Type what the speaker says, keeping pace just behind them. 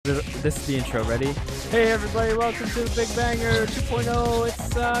This is the intro. Ready? Hey everybody, welcome to the Big Banger 2.0. It's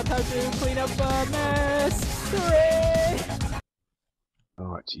time to clean up a mess. Hooray!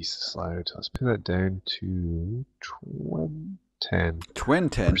 Oh, Jesus, loud. Let's put that down to 10.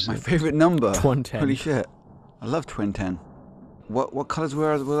 10, my favourite number. 10. Holy shit. I love 10. What colours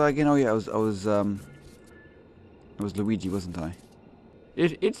were I again? Oh yeah, I was Luigi, wasn't I?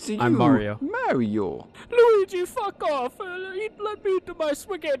 It's you. I'm Mario. Mario. Luigi, fuck off! Let me eat my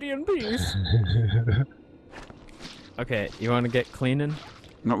spaghetti in peace. Okay, you want to get cleaning?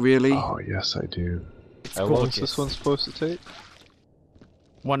 Not really. Oh, yes, I do. It's How long is this one supposed to take?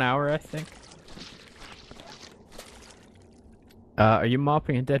 1 hour, I think. Are you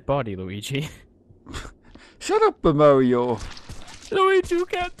mopping a dead body, Luigi? Shut up, Mario. Luigi, you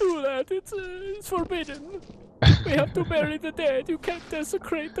can't do that. It's forbidden. We have to bury the dead. You can't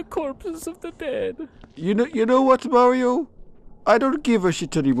desecrate the corpses of the dead. You know what, Mario? I don't give a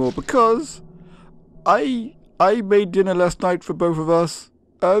shit anymore because I made dinner last night for both of us,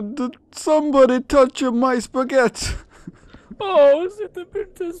 and somebody touched my spaghetti. Oh, is it the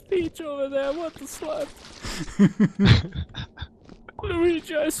Princess Peach over there? What the slut?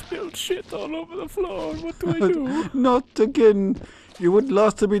 Luigi, I spilled shit all over the floor. What do I do? Not again. You would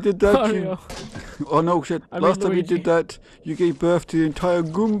last time you did that. Mario. Oh no, shit. Last time you did that, you gave birth to the entire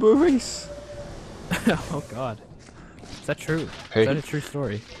Goomba race. Oh god. Is that true? Hey. Is that a true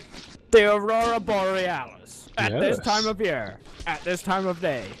story? The Aurora Borealis. At this Yes. time of year. At this time of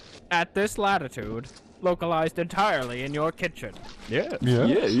day. At this latitude. Localized entirely in your kitchen. Yeah. Yeah.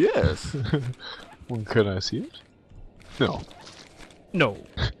 Yeah, yes. Well, can I see it? No. No.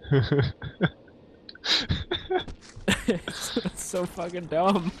 It's so fucking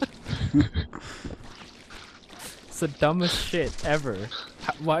dumb. It's the dumbest shit ever.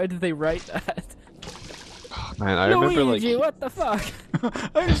 Why did they write that? Man, I remember Luigi, like... what the fuck?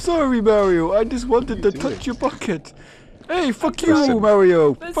 I'm sorry, Mario. I just wanted to touch your bucket. Hey, fuck you, Listen.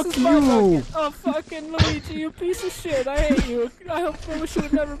 Mario. This Fuck is my you. bucket. Oh, fucking Luigi, you piece of shit. I hate you. I wish you were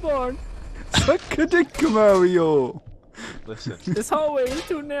never born. Suck a dick, Mario. Listen. This hallway is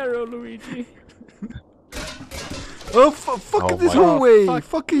too narrow, Luigi. Oh, fuck Oh this my- hallway. Fuck,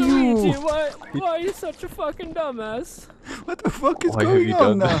 Fuck Luigi, you. why are you such a fucking dumbass? What the fuck is Why have going you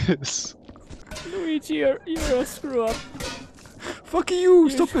on done now? this? Luigi, you're a screw up. Fuck you.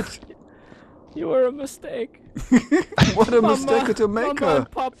 Stop it. You were a mistake. What a mistake to make Mama her.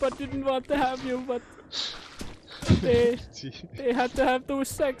 and Papa didn't want to have you, but they had to have those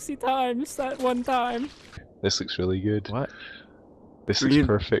sexy times that one time. This looks really good. What? This looks Brilliant.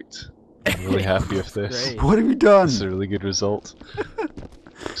 perfect. I'm really happy with this. Great. What have you done? This is a really good result.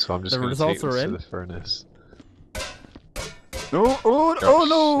 So I'm just The going to results take are this in? to the furnace. Oh Oh,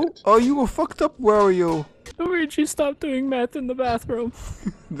 no. shit. Oh, you were fucked up, Wario. Luigi, stop doing math in the bathroom.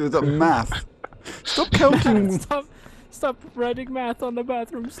 There's that math. Stop counting. Stop writing math on the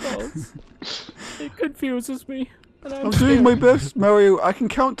bathroom stalls. It confuses me. And I'm doing my best, Mario. I can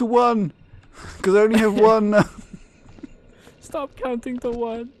count to 1. Because I only have 1. Stop counting to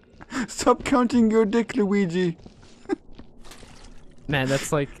 1. Stop counting your dick, Luigi. Man,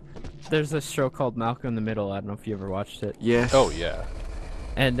 that's like... There's a show called Malcolm in the Middle. I don't know if you ever watched it. Yes. Oh, yeah.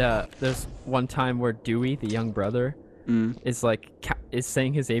 And there's one time where Dewey, the young brother, is like is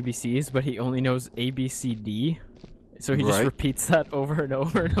saying his ABCs, but he only knows ABCD, so he just Right. repeats that over and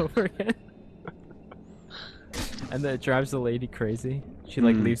over and over again. And then it drives the lady crazy. She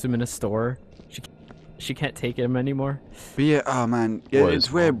like leaves him in a store. She can't take him anymore. But yeah, oh man, yeah, What it's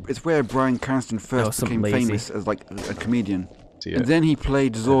is where wrong? Bryan Cranston first something became lazy. famous as like a comedian, See and it? then he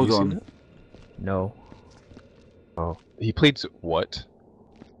played Have you seen Zordon. it? No. Oh. He played what?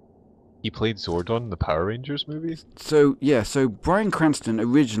 He played Zordon in the Power Rangers movie? So yeah, so Bryan Cranston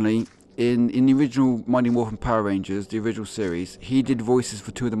originally in the original Mighty Morphin Power Rangers, the original series, he did voices for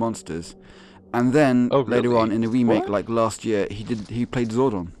 2 of the monsters, and then Oh, later really? on in the remake, What? like last year, he played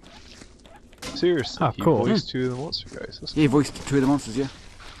Zordon. Seriously? Oh, He cool. voiced 2 of the monster guys. That's He voiced 2 of the monsters, yeah.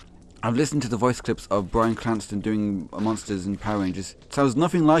 I've listened to the voice clips of Bryan Cranston doing monsters in Power Rangers. Sounds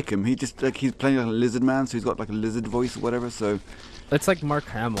nothing like him. He just like he's playing like a lizard man, so he's got like a lizard voice or whatever. So It's like Mark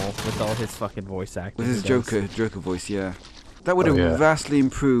Hamill with all his fucking voice acting. with his he does. Joker voice, yeah. That would have yeah. vastly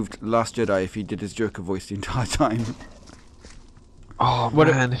improved Last Jedi if he did his Joker voice the entire time. Oh What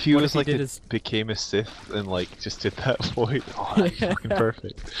if- man, if he what was if he like did a, his- became a Sith and like just did that voice, oh, that'd be fucking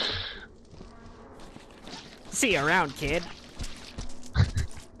perfect. See you around, kid.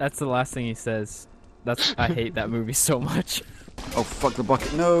 That's the last thing he says. I hate that movie so much. Oh fuck the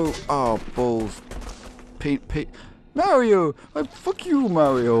bucket! No! Oh balls! Mario! Fuck you,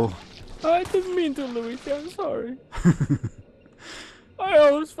 Mario! I didn't mean to, Luigi. I'm sorry. I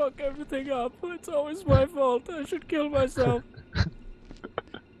always fuck everything up. It's always my fault. I should kill myself.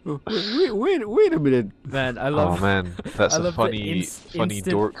 Wait a minute. Man, I love. Oh man, that's I a love the funny instant-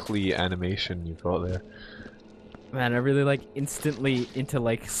 dorkly animation you got there. Man, I really like instantly into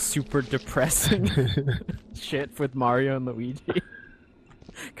like super depressing shit with Mario and Luigi.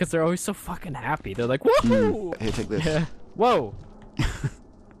 Because they're always so fucking happy. They're like, woohoo! Here, take this. Yeah. Whoa!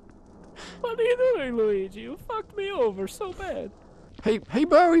 What are you doing, Luigi? You fucked me over so bad. Hey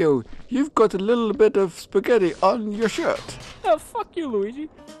Mario, you've got a little bit of spaghetti on your shirt. Oh, fuck you, Luigi.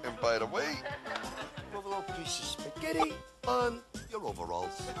 And by the way, a little piece of spaghetti on your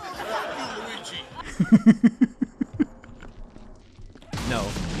overalls. You, Luigi. No.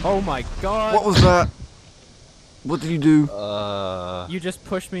 Oh my god. What was that? What did you do? You just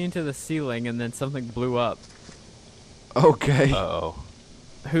pushed me into the ceiling and then something blew up. Okay. Uh-oh.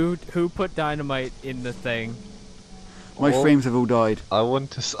 Who put dynamite in the thing? My frames have all died. I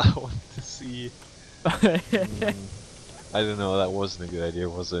want to see. I don't know, that wasn't a good idea,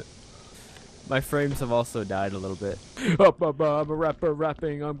 was it? My frames have also died a little bit. I'm a rapper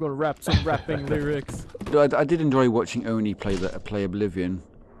rapping. I'm gonna rap some rapping lyrics. I did enjoy watching Oni play Oblivion.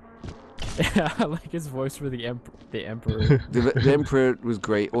 Yeah, I like his voice for the emperor. The Emperor was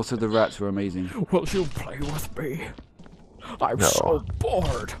great. Also, the rats were amazing. Will you play with me? I'm No. so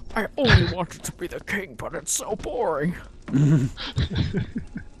bored. I only wanted to be the king, but it's so boring.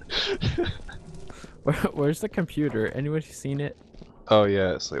 Where's the computer? Anybody seen it? Oh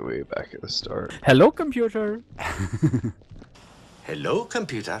yeah, it's like way back at the start. Hello, computer. Hello,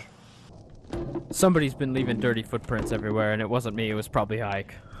 computer. Somebody's been leaving dirty footprints everywhere, and it wasn't me. It was probably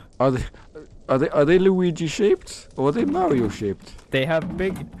Heiach. Are they Luigi shaped or are they Mario shaped? They have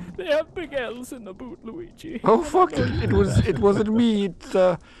big L's in the boot, Luigi. Oh fuck! It wasn't me. It's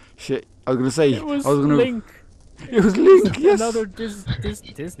shit. I was gonna say. It was I was gonna. Link. It was Link. Yes. Another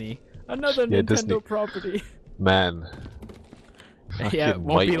Disney. Another Yeah, Nintendo Disney. property. Man. Yeah, it Fucking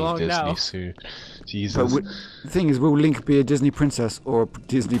won't be whitey long Disney now. soon. But Jesus. the thing is, will Link be a Disney princess or a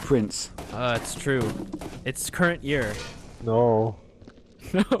Disney prince? It's true. It's current year. No.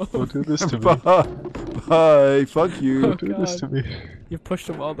 No. Don't do this to me. Bye. Fuck you. Oh, Don't do this to God. me. You pushed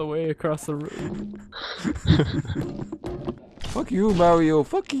him all the way across the room. Fuck you, Mario.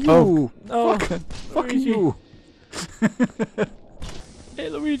 Fuck you. Oh. Oh, Fuck Luigi. you. Hey,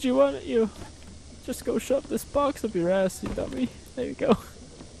 Luigi, why don't you just go shove this box up your ass, you dummy? There you go.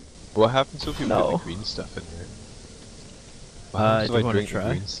 What happens if you No. put the green stuff in there? What happens do you if I wanna drink the try?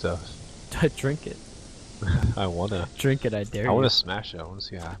 green stuff? Drink it. I wanna. Drink it, I dare I you. wanna smash it. I wanna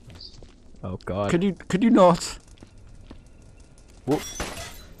see what happens. Oh, God. Could you not? Put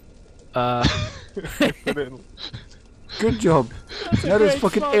it in. Good job. That's a Now there's great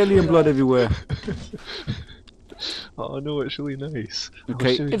fucking spot alien for blood that. everywhere. Oh no, it's really nice. I Okay,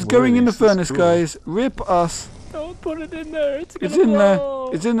 wish there was it's more going of in the these, that's furnace, cool. guys. Rip us. Don't put it in there. It's gonna It's in there.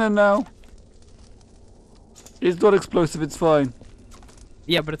 blow. It's in there now. It's not explosive. It's fine.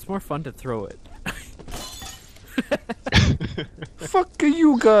 Yeah, but it's more fun to throw it. Fuck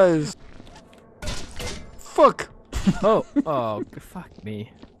you guys. Fuck. Oh, fuck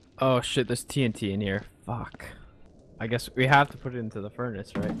me. Oh shit, there's TNT in here. Fuck. I guess we have to put it into the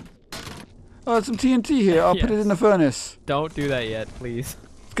furnace, right? Oh, there's some TNT here. I'll put it Yes. in the furnace. Don't do that yet, please.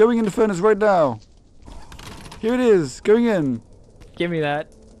 It's going in the furnace right now. Here it is. Going in. Give me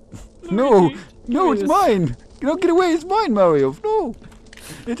that. No. Luigi, No, give it's me this. mine. No, get away. It's mine, Mario. No.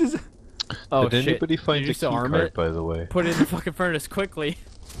 It is. Oh Did shit. anybody find Did a you key still arm card, it? by the way? Put it in the fucking furnace quickly.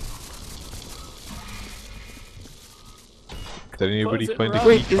 Did anybody Close it, find a Rob. key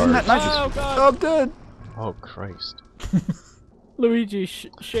Wait, card? isn't that nitrous? Oh, God. Oh, I'm dead. Oh Christ. Luigi,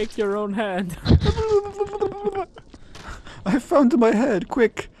 shake your own hand. I found my head.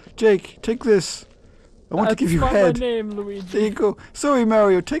 Quick, Jake, take this. I want to give you That's not head. my name, There Luigi. you go. Sorry,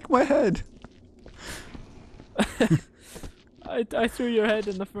 Mario. Take my head. I threw your head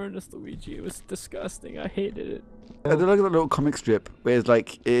in the furnace, Luigi. It was disgusting. I hated it. I like that little comic strip where it's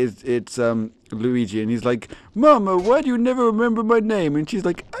like it's Luigi and he's like, "Mama, why do you never remember my name?" And she's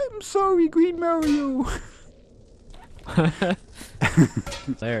like, "I'm sorry, Green Mario."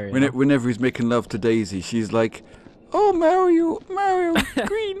 There you go. Whenever he's making love to Daisy, she's like, "Oh, Mario,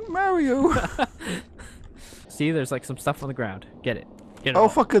 Green Mario." See, there's like some stuff on the ground. Get it. Get it. Oh, all.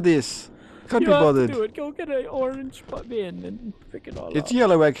 fuck at this. Can't You be don't have to bothered. do it. Go get an orange bin and pick it all It's up.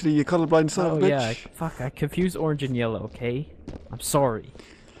 yellow, actually. You colorblind son Oh of a bitch. yeah, fuck! I confuse orange and yellow. Okay, I'm sorry.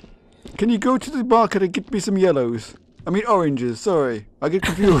 Can you go to the market and get me some yellows? I mean oranges. Sorry, I get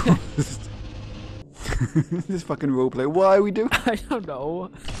confused. This fucking roleplay. Why are we doing? I don't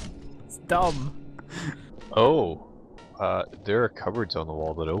know. It's dumb. Oh. there are cupboards on the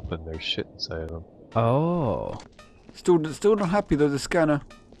wall that open. There's shit inside of them. Oh. Still not happy though, the scanner.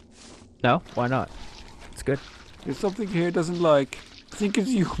 No? Why not? It's good. There's something here it doesn't like. I think it's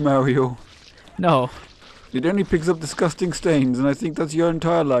you, Mario. No. It only picks up disgusting stains, and I think that's your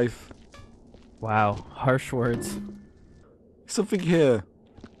entire life. Wow. Harsh words. Something here.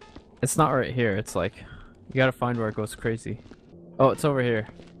 It's not right here. It's like, you gotta find where it goes crazy. Oh, it's over here.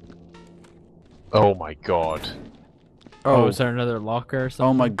 Oh my god. Oh, is there another locker or something?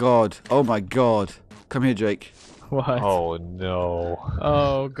 Oh my god. Oh my god. Come here, Jake. What? Oh no.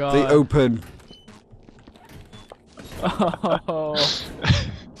 Oh god. They open. Oh.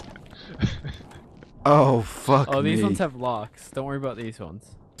 Oh, fuck Oh, these me. ones have locks. Don't worry about these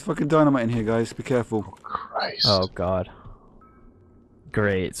ones. There's fucking dynamite in here, guys. Be careful. Christ. Oh god.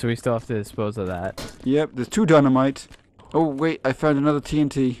 Great. So we still have to dispose of that. Yep, there's 2 dynamite. Oh, wait. I found another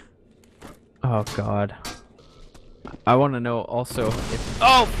TNT. Oh god. I want to know also if.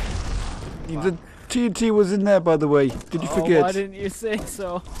 Oh! The TNT was in there, by the way. Did you forget? Why didn't you say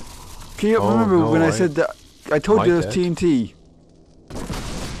so? Can you Oh, remember no, when I said that? I told Am you I there was dead? TNT.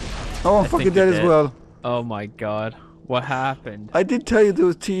 Oh, I'm I fucking think you're dead as dead. well. Oh my god. What happened? I did tell you there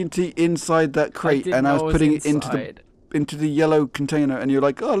was TNT inside that crate, and I was putting it into the yellow container, and you're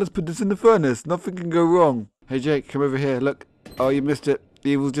like, oh, let's put this in the furnace. Nothing can go wrong. Hey, Jake, come over here. Look. Oh, you missed it.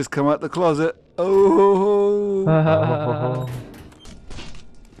 The evil's just come out the closet. Oh. Oh.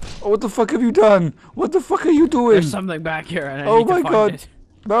 Oh, what the fuck have you done? What the fuck are you doing? There's something back here, and I Oh need to my find god. it.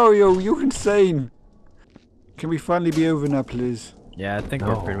 Mario, you're insane. Can we finally be over now, please? Yeah, I think No.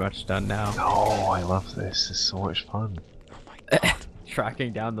 we're pretty much done now. No, I love this. It's so much fun.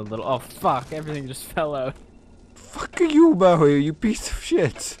 Tracking down the little. Oh fuck! Everything just fell out. Fuck are you, Mario, you piece of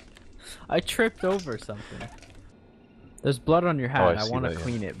shit. I tripped over something. There's blood on your hat. Oh, I and I see want to that, yeah.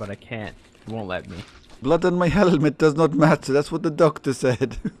 clean it, but I can't. It won't let me. Blood on my helmet does not matter. That's what the doctor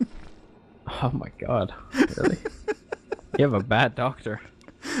said. Oh my god! Really? You have a bad doctor.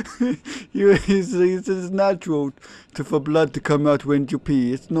 It's natural for blood to come out when you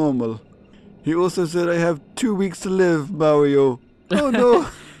pee. It's normal. He also said I have 2 weeks to live, Mario. Oh no!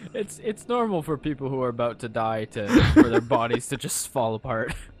 It's normal for people who are about to die for their bodies to just fall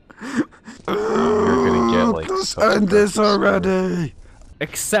apart. You're gonna get like. Let's such a end this perfect score. already.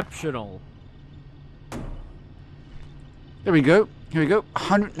 Exceptional. There we go. Here we go.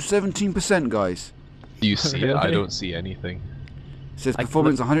 117%, guys. Do you see it? I Really? don't see anything. It says I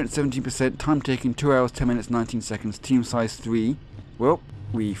performance 117%, time taken 2 hours, 10 minutes, 19 seconds, team size 3. Well,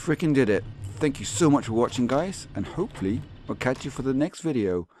 we freaking did it. Thank you so much for watching, guys, and hopefully I'll catch you for the next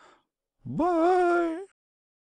video. Bye!